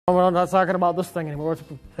We're not talking about this thing anymore.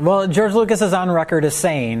 Well, George Lucas is on record as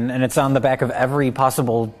saying, and it's on the back of every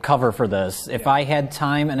possible cover for this, if I had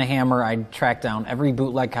time and a hammer, I'd track down every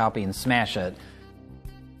bootleg copy and smash it.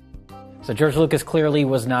 So George Lucas clearly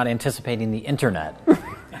was not anticipating the internet.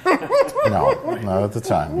 No, not at the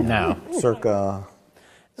time. No. Circa...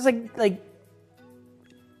 It's like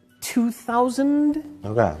 2000?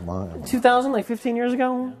 Okay. Well, 2000, like 15 years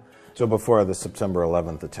ago? so before the September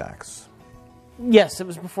 11th attacks. Yes, it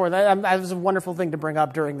was before that. That was a wonderful thing to bring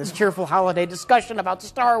up during this cheerful holiday discussion about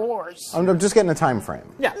Star Wars. I'm just getting a time frame.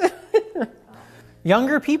 Yeah.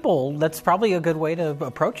 Younger people, that's probably a good way to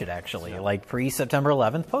approach it, actually. Like pre-September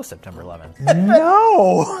 11th, post-September 11th.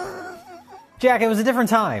 No! Jack, it was a different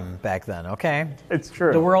time back then, okay? It's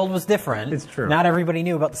true. The world was different. It's true. Not everybody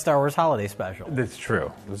knew about the Star Wars holiday special. It's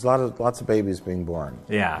true. There's lots of babies being born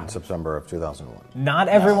in September of 2001. Not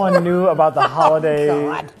everyone knew about the holiday.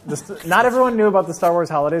 Not everyone knew about the Star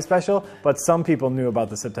Wars holiday special, but some people knew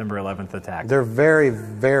about the September 11th attack. They're very,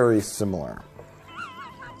 very similar.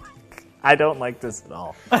 I don't like this at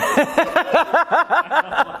all.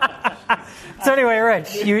 So anyway,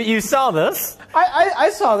 Rich, you saw this.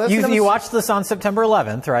 I saw this. You watched this on September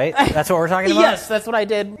 11th, right? That's what we're talking about? Yes, that's what I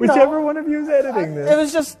did. Whichever one of you is editing this. It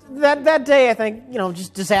was just that day, I think,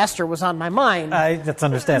 just disaster was on my mind. That's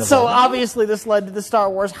understandable. So obviously this led to the Star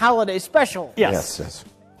Wars holiday special. Yes.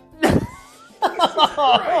 No!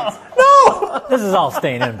 This is all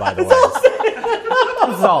staying in, by the way.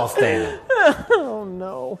 This is all staying in. Oh,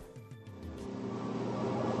 no.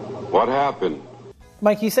 What happened?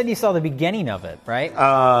 Mike, you said you saw the beginning of it, right?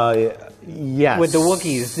 Yes. With the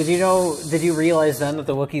Wookiees. Did you realize then that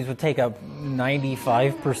the Wookiees would take up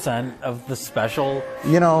 95% of the special?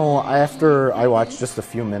 After I watched just a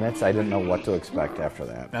few minutes, I didn't know what to expect after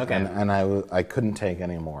that. Okay. And I couldn't take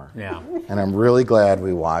any more. Yeah. And I'm really glad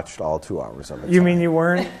we watched all 2 hours of it. You mean you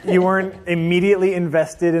weren't immediately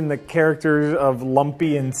invested in the characters of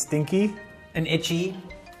Lumpy and Stinky? And Itchy?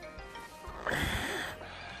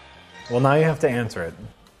 Well, now you have to answer it.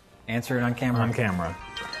 Answer it on camera. On camera.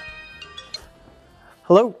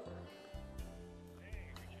 Hello?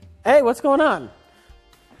 Hey, what's going on?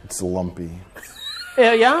 It's lumpy.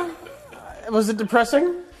 Yeah? Was it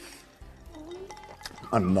depressing?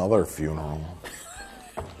 Another funeral.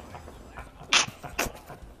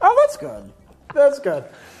 Oh, that's good. That's good.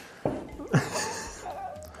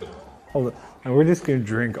 Hold on. We're just going to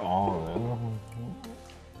drink all of it.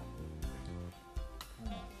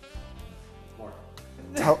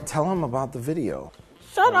 Tell him about the video.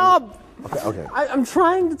 Shut up! Okay. I'm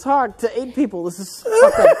trying to talk to 8 people. This is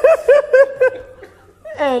fucking...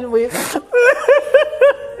 And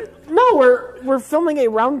No, we're filming a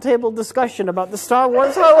roundtable discussion about the Star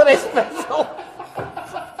Wars holiday special.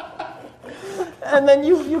 And then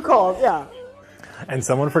you called, yeah. And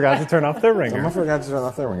someone forgot to turn off their ringer. Someone forgot to turn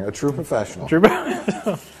off their ringer. A true professional.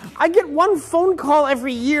 I get 1 phone call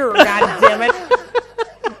every year, god damn it.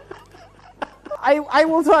 I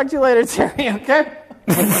will talk to you later, Terry, okay?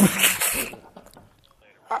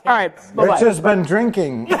 All right, bye-bye. Rich has been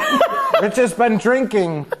drinking. Rich has been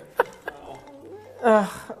drinking.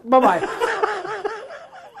 Bye-bye.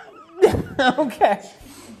 Okay.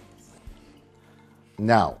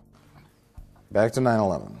 Now, back to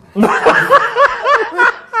 9/11.